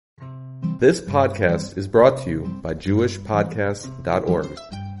This podcast is brought to you by JewishPodcasts.org.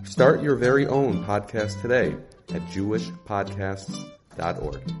 Start your very own podcast today at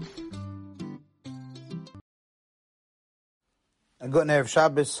JewishPodcasts.org. A good Erev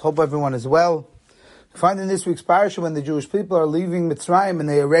Shabbos. Hope everyone is well. We find in this week's parasha when the Jewish people are leaving Mitzrayim and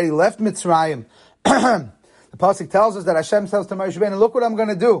they already left Mitzrayim. The pasuk tells us that Hashem tells to Moshe Rabbeinu, look what I'm going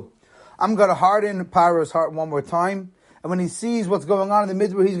to do. I'm going to harden Paro's heart one more time. And when he sees what's going on in the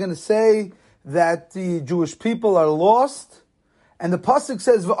Midbar, he's going to say that the Jewish people are lost. And the pasuk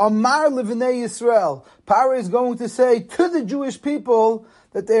says, "V'amar levinei Yisrael." Paro is going to say to the Jewish people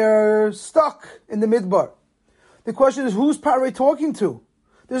that they are stuck in the Midbar. The question is, who's Paro talking to?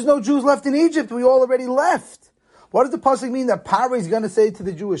 There's no Jews left in Egypt. We all already left. What does the pasuk mean that Paro is going to say to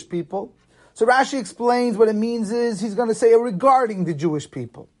the Jewish people? So Rashi explains what it means is he's going to say regarding the Jewish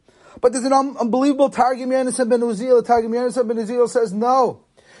people. But there's an unbelievable Targum Yonasan ben Uziel. Targum Yonasan ben Uziel says no.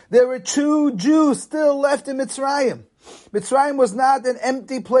 There were 2 Jews still left in Mitzrayim. Mitzrayim was not an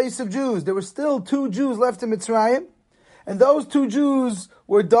empty place of Jews. There were still 2 Jews left in Mitzrayim. And those 2 Jews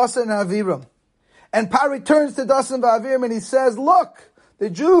were Dasan and Aviram. And Paro turns to Dasan and Aviram and he says, look, the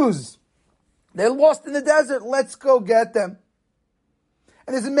Jews, they're lost in the desert. Let's go get them.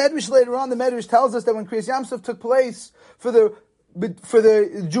 And there's a Medrash later on. The Medrash tells us that when Kriyas Yamsuf took place for the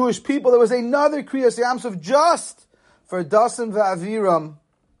Jewish people, there was another Kriyas Yamsuf just for Dasan and Aviram,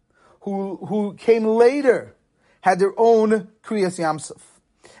 who came later, had their own Kriyas Yamsuf.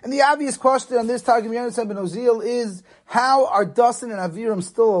 And the obvious question on this Targum Yonasan ben Uziel is, how are Dasan and Aviram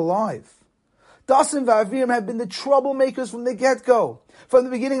still alive? Dasan and Aviram have been the troublemakers from the get-go. From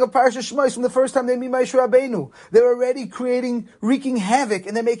the beginning of Parashat Shmos, from the first time they meet Moshe Rabbeinu, they're already wreaking havoc,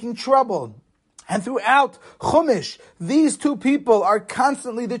 and they're making trouble. And throughout Chumash, these 2 people are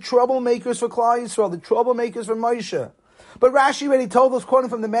constantly the troublemakers for Klal Yisrael, the troublemakers for Moshe. But Rashi already told us, quoting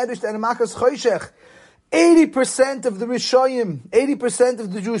from the Medrash, that in Makas Choshech, 80% of the Rishayim, 80%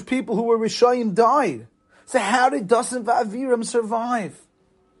 of the Jewish people who were Rishayim died. So how did Dasan and Aviram survive?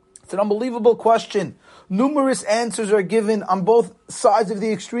 It's an unbelievable question. Numerous answers are given on both sides of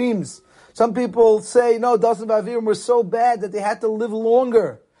the extremes. Some people say, no, Dasan and Aviram were so bad that they had to live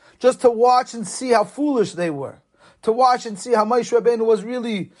longer, just to watch and see how foolish they were. To watch and see how Moshe Rabbeinu was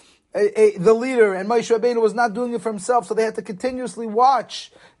really the leader, and Moshe Rabbeinu was not doing it for himself, so they had to continuously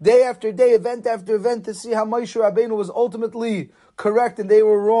watch, day after day, event after event, to see how Moshe Rabbeinu was ultimately correct and they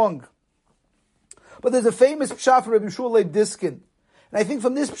were wrong. But there's a famous pshat from Rabbi Shua Leib Diskin. And I think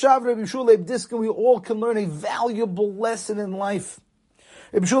from this pshat of Rabbi Shua Leib Diskin, we all can learn a valuable lesson in life.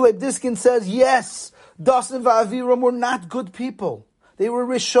 Rabbi Shua Leib Diskin says, yes, Dasan and Aviram were not good people. They were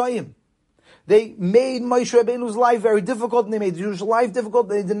Rishayim. They made Moshe Rabbeinu's life very difficult, and they made Jewish life difficult.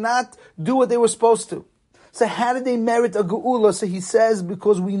 They did not do what they were supposed to. So how did they merit a geula? So he says,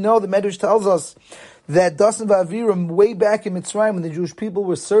 because we know, the Medrash tells us, that Dasan and Aviram, way back in Mitzrayim, when the Jewish people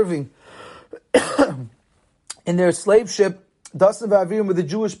were serving in their slave ship, Dasan and Aviram were the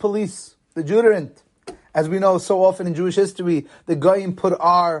Jewish police, the Judarant. As we know so often in Jewish history, the Goyim put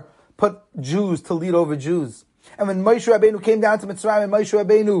Jews to lead over Jews. And when Moshe Rabbeinu came down to Mitzrayim, and Moshe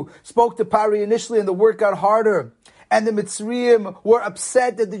Rabbeinu spoke to Paro initially, and the work got harder, and the Mitzrayim were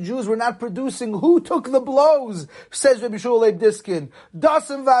upset that the Jews were not producing, who took the blows? Says Rabbi Shua Leib Diskin.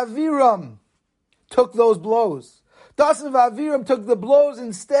 Dasan and Aviram took those blows. Dasan and Aviram took the blows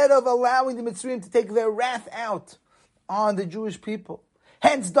instead of allowing the Mitzrayim to take their wrath out on the Jewish people.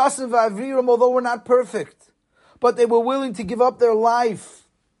 Hence, Dasan and Aviram, although were not perfect, but they were willing to give up their life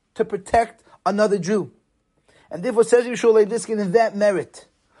to protect another Jew. And therefore, says Rabbi Shua Leib Diskin, in that merit,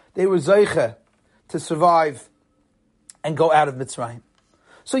 they were Zeicha to survive and go out of Mitzrayim.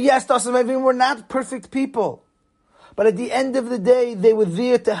 So yes, Dasan and Aviram were not perfect people, but at the end of the day, they were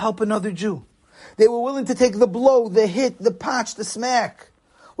there to help another Jew. They were willing to take the blow, the hit, the patch, the smack.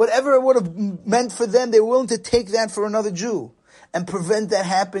 Whatever it would have meant for them, they were willing to take that for another Jew and prevent that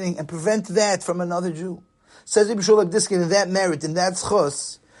happening and prevent that from another Jew. Says Rabbi Shua Leib Diskin, in that merit, in that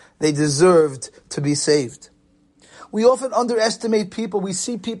schos, they deserved to be saved. We often underestimate people. We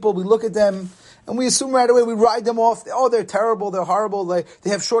see people, we look at them, and we assume right away, we ride them off. Oh, they're terrible, they're horrible, they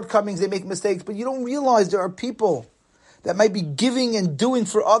have shortcomings, they make mistakes. But you don't realize there are people that might be giving and doing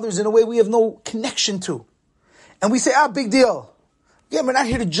for others in a way we have no connection to. And we say, big deal. Yeah, we're not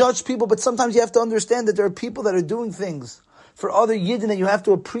here to judge people, but sometimes you have to understand that there are people that are doing things for other Yidden that you have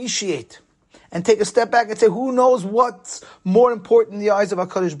to appreciate. And take a step back and say, who knows what's more important in the eyes of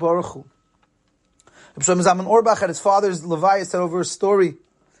HaKadosh Baruch Hu. Rabbi Shlomo Zalman Auerbach at his father's Levaya said over a story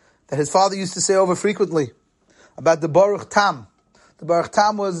that his father used to say over frequently about the Baruch Tam. The Baruch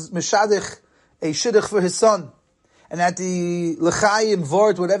Tam was Meshadich, a Shidduch for his son. And at the L'chaim,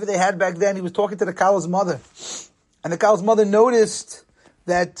 Vort, whatever they had back then, he was talking to the Kal's mother. And the Kal's mother noticed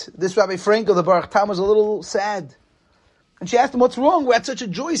that this Rabbi Frankel, the Baruch Tam, was a little sad. And she asked him, what's wrong? We're at such a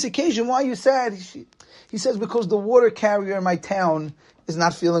joyous occasion. Why are you sad? He says, because the water carrier in my town is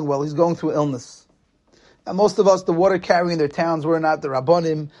not feeling well. He's going through illness. And most of us, the water carrier in their towns were not the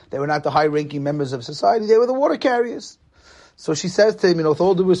Rabbanim. They were not the high-ranking members of society. They were the water carriers. So she says to him, with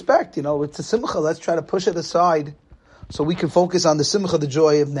all due respect, it's a simcha. Let's try to push it aside so we can focus on the simcha, the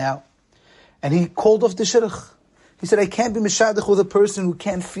joy of now. And he called off the shidduch. He said, I can't be mishadich with a person who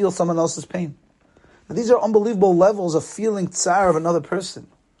can't feel someone else's pain. Now, these are unbelievable levels of feeling tsar of another person.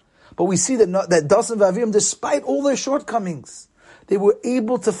 But we see that Dasan v'Aviram, despite all their shortcomings, they were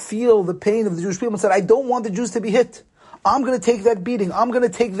able to feel the pain of the Jewish people and said, I don't want the Jews to be hit. I'm going to take that beating. I'm going to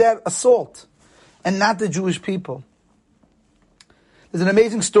take that assault. And not the Jewish people. There's an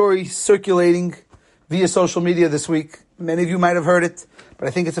amazing story circulating via social media this week. Many of you might have heard it, but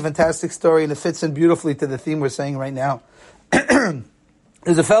I think it's a fantastic story and it fits in beautifully to the theme we're saying right now.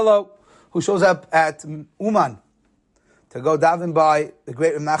 There's a fellow who shows up at Uman to go daven by the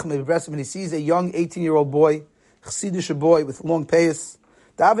great Rav Nachman Breslev, and he sees a young 18-year-old boy, Chassidish boy with long payas,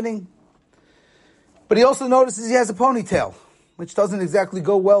 davening. But he also notices he has a ponytail, which doesn't exactly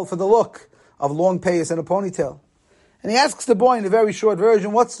go well for the look of long payas and a ponytail. And he asks the boy in a very short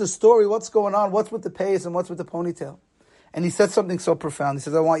version, what's the story, what's going on, what's with the payas and what's with the ponytail? And he said something so profound. He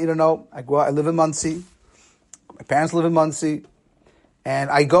says, I want you to know, I live in Muncie, my parents live in Muncie, and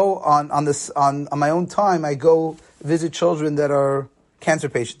I go on my own time, I go visit children that are cancer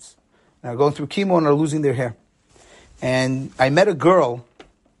patients. And are going through chemo and are losing their hair. And I met a girl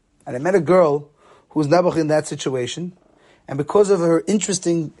who's nebuch in that situation, and because of her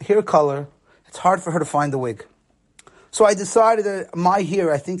interesting hair color, it's hard for her to find a wig. So I decided that my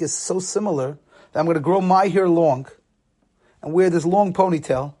hair, I think, is so similar that I'm going to grow my hair long and wear this long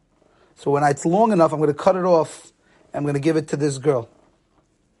ponytail. So when it's long enough, I'm going to cut it off and I'm going to give it to this girl.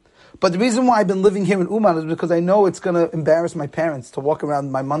 But the reason why I've been living here in Uman is because I know it's going to embarrass my parents to walk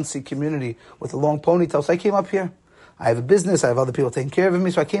around my Muncie community with a long ponytail. So I came up here. I have a business. I have other people taking care of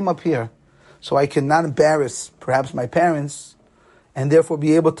me. So I came up here so I can not embarrass perhaps my parents and therefore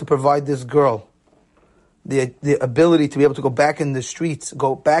be able to provide this girl the ability to be able to go back in the streets,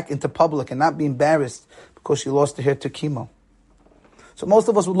 go back into public and not be embarrassed because she lost her hair to chemo. So most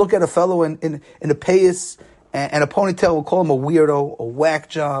of us would look at a fellow in a payas and a ponytail, we'll call him a weirdo, a whack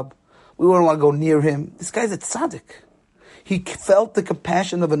job. We wouldn't want to go near him. This guy's a tzaddik. He felt the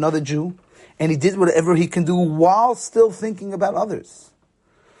compassion of another Jew and he did whatever he can do while still thinking about others.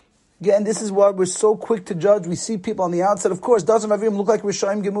 Again, this is why we're so quick to judge. We see people on the outside. Of course, doesn't Avim look like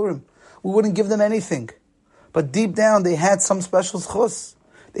Rishayim Gemurim. We wouldn't give them anything. But deep down, they had some special schus.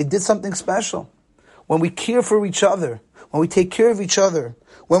 They did something special. When we care for each other, when we take care of each other,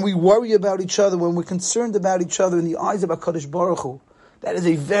 when we worry about each other, when we're concerned about each other in the eyes of HaKadosh Baruch Hu, that is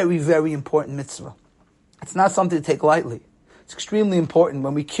a very, very important mitzvah. It's not something to take lightly. It's extremely important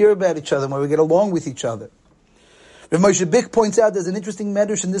when we care about each other, when we get along with each other. Rav Moshe Bick points out there's an interesting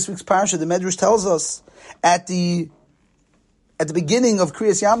medrash in this week's parsha. The medrash tells us at the beginning of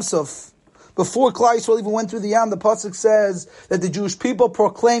Kriyas Yamsuf, before Klal Yisrael even went through the Yam, the pasuk says that the Jewish people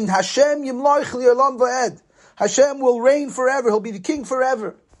proclaimed, Hashem yimloich li'olam va'ed. Hashem will reign forever. He'll be the king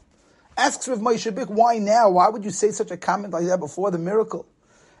forever. Asks Rav Moshe Bick, why now? Why would you say such a comment like that before the miracle?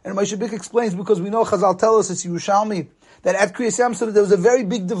 And Moshe Bick explains, because we know Chazal tell us, it's Yerushalmi, that at Kriyas Yamsuf there was a very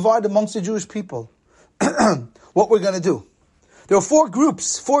big divide amongst the Jewish people. What we're going to do. There are 4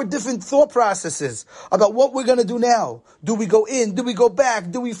 groups, 4 different thought processes about what we're going to do now. Do we go in? Do we go back?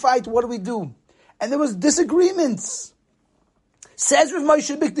 Do we fight? What do we do? And there was disagreements. Says Rav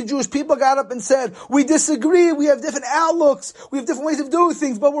Moshe Bick, the Jewish people got up and said, we disagree, we have different outlooks, we have different ways of doing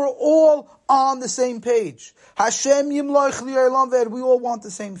things, but we're all on the same page. Hashem yimloich li'olam va'ed, we all want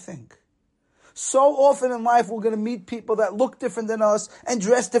the same thing. So often in life we're going to meet people that look different than us, and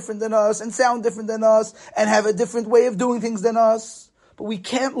dress different than us, and sound different than us, and have a different way of doing things than us. But we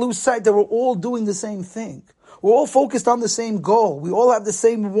can't lose sight that we're all doing the same thing. We're all focused on the same goal. We all have the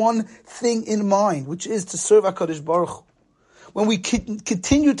same one thing in mind, which is to serve HaKadosh Baruch Hu. When we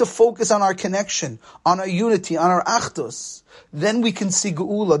continue to focus on our connection, on our unity, on our achdus, then we can see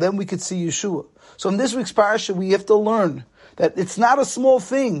Geula, then we can see Yeshua. So in this week's parasha, we have to learn that it's not a small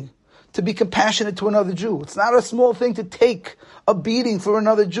thing to be compassionate to another Jew. It's not a small thing to take a beating for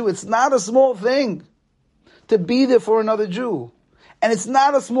another Jew. It's not a small thing to be there for another Jew. And it's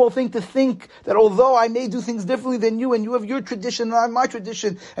not a small thing to think that although I may do things differently than you, and you have your tradition and I have my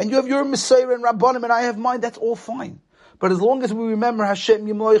tradition, and you have your Messiah and Rabbanim and I have mine, that's all fine. But as long as we remember Hashem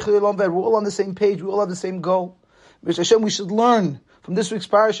Yimloich Li'olam Va'ed, we're all on the same page, we all have the same goal, Mr. Hashem, we should learn from this week's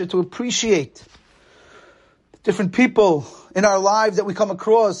parasha to appreciate different people in our lives that we come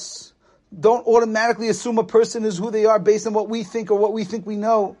across. Don't automatically assume a person is who they are based on what we think or what we think we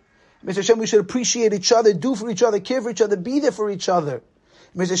know. Mr. Hashem, we should appreciate each other, do for each other, care for each other, be there for each other.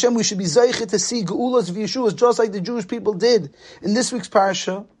 Mr. Hashem, we should be zeiche to see geulas v'yeshuas just like the Jewish people did. In this week's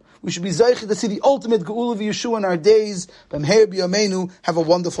parasha, we should be zeiche to see the ultimate geula v'yeshua in our days. B'mheir b'yameinu. Have a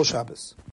wonderful Shabbos.